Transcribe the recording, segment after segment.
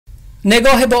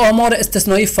نگاه به آمار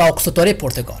استثنایی فوق ستاره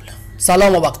پرتغال.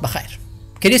 سلام و وقت بخیر.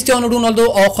 کریستیانو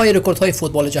رونالدو آقای رکوردهای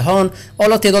فوتبال جهان،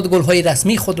 حالا تعداد گل‌های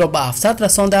رسمی خود را به 700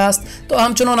 رسانده است تا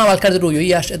همچنان عملکرد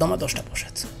رؤیایی‌اش ادامه داشته باشد.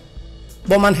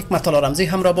 با من حکمت الله رمزی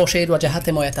همراه باشید و جهت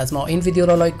حمایت از ما این ویدیو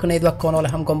را لایک کنید و کانال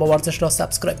همگام با ورزش را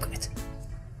سابسکرایب کنید.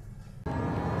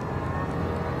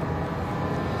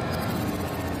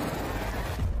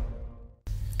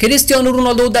 کریستیانو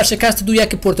رونالدو در شکست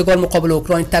 2-1 پرتغال مقابل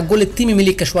اوکراین تک گل تیم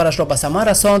ملی کشورش را به ثمر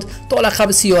رساند تا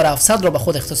لقب CR700 را به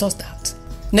خود اختصاص دهد.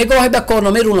 نگاه به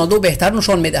کارنامه رونالدو بهتر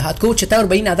نشان می‌دهد که او چطور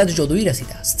به این عدد جادویی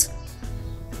رسیده است.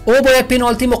 او با یک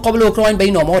پنالتی مقابل اوکراین به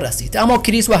این آمار رسید، اما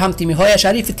کریس و هم‌تیمی‌هایش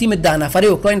حریف تیم 10 نفره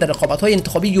اوکراین در رقابت‌های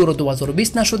انتخابی یورو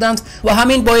 2020 نشدند و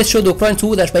همین باعث شد اوکراین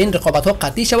صعودش به این رقابت‌ها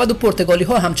قطعی شود و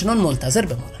پرتغالی‌ها همچنان منتظر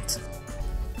بمانند.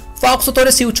 فوق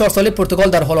ستاره 34 ساله پرتغال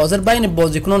در حال حاضر بین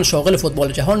بازیکنان شاغل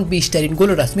فوتبال جهان بیشترین گل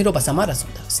رسمی را به ثمر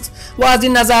رسانده است و از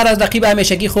این نظر از رقیب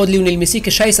همیشگی خود لیونل مسی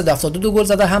که 672 گل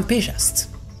زده هم پیش است.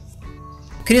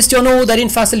 کریستیانو در این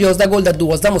فصل 11 گل در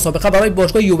 12 مسابقه برای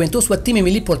باشگاه یوونتوس و تیم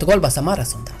ملی پرتغال به ثمر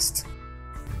رسانده است.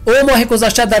 او ماه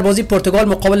گذشته در بازی پرتغال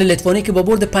مقابل لیتوانی که با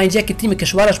برد 5-1 تیم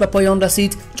کشورش به پایان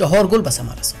رسید 4 گل به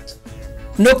ثمر رساند.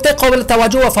 نکته قابل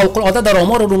توجه و فوق العاده در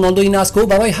آمار رونالدو این است که او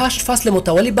برای 8 فصل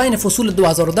متوالی بین فصول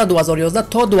 2010-2011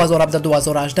 تا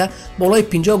 2017-2018 بالای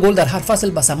 50 گل در هر فصل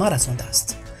به ثمر رسانده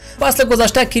است. فصل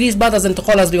گذشته کریس بعد از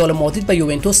انتقال از ریال مادرید به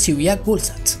یوونتوس 31 گل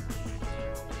زد.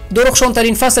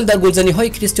 درخشانترین فصل در گلزنی‌های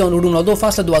کریستیانو رونالدو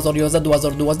فصل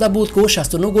 2011-2012 بود که او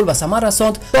 69 گل به ثمر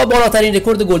رساند و بالاترین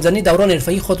رکورد گلزنی دوران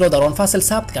حرفه‌ای خود را در آن فصل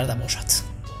ثبت کرده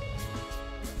باشد.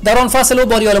 در آن فصل او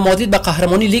با ریال مادرید به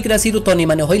قهرمانی لیگ رسید و تا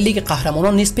نیمه‌نهایی لیگ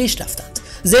قهرمانان نیز پیش رفتند،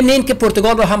 ضمن اینکه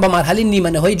پرتغال را هم به مرحله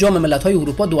نیمه‌نهایی جام ملت‌های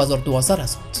اروپا 2012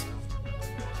 رساند.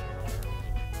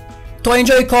 تا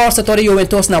اینجای کار ستاره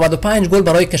یوونتوس 95 گل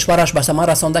برای کشورش به ثمر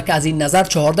رسانده که از این نظر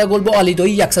 14 گل با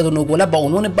آلیدایی 109 گله با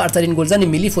عنوان برترین گلزن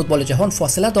ملی فوتبال جهان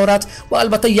فاصله دارد و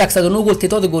البته 109 گل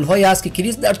تعداد گل‌هایی است که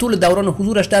کریس در طول دوران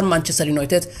حضورش در منچستر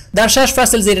یونایتد در 6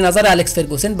 فصل زیر نظر الکس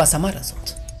فرگوسن به ثمر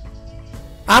رساند.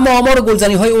 اما آمار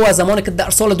گلزنی‌های او از زمانی که در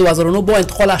سال 2009 با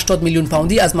انتقال 80 میلیون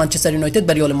پوندی از منچستر یونایتد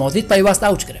به ریال مادرید پیوست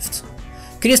اوج گرفت.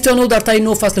 کریستیانو در طی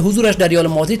 9 فصل حضورش در ریال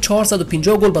مادرید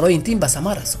 450 گل برای این تیم به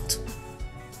ثمر رساند.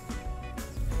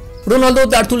 رونالدو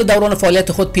در طول دوران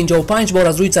فعالیت خود 55 بار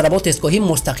از روی ضربات ایستگاهی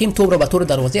مستقیم توپ را به طور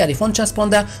دروازه حریفان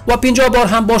چسبانده و 50 بار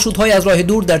هم با شوت‌های از راه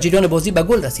دور در جریان بازی به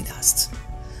گل رسیده است.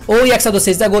 او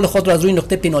 113 گل خود را از روی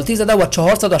نقطه پنالتی زده و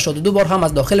 482 بار هم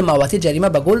از داخل محوطه جریمه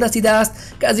به گل رسیده است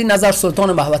که از این نظر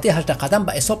سلطان محوطه 8 قدم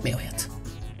به حساب می آید.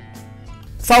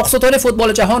 فوق ستاره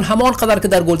فوتبال جهان همان قدر که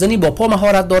در گلزنی با پا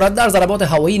مهارت دارد، در ضربات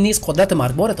هوایی نیز قدرت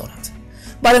مرگبار دارد.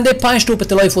 برنده 5 توپ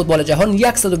طلای فوتبال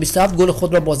جهان 127 گل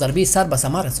خود را با ضربه سر به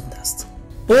ثمر رسانده است.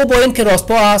 او با اینکه راست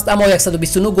پا است اما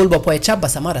 129 گل با پای چپ به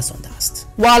ثمر رسانده است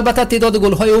و البته تعداد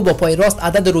گل‌های او با پای راست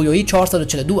عدد رؤیایی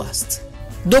 442 است.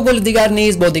 2 گل دیگر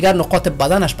نیز با دیگر نقاط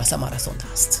بدنش به ثمر رسانده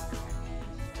است.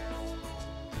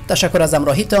 تشکر از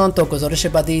همراهیتان. تا گزارش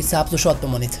بعدی سبز و شاد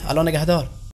بمانید. الله نگهدار.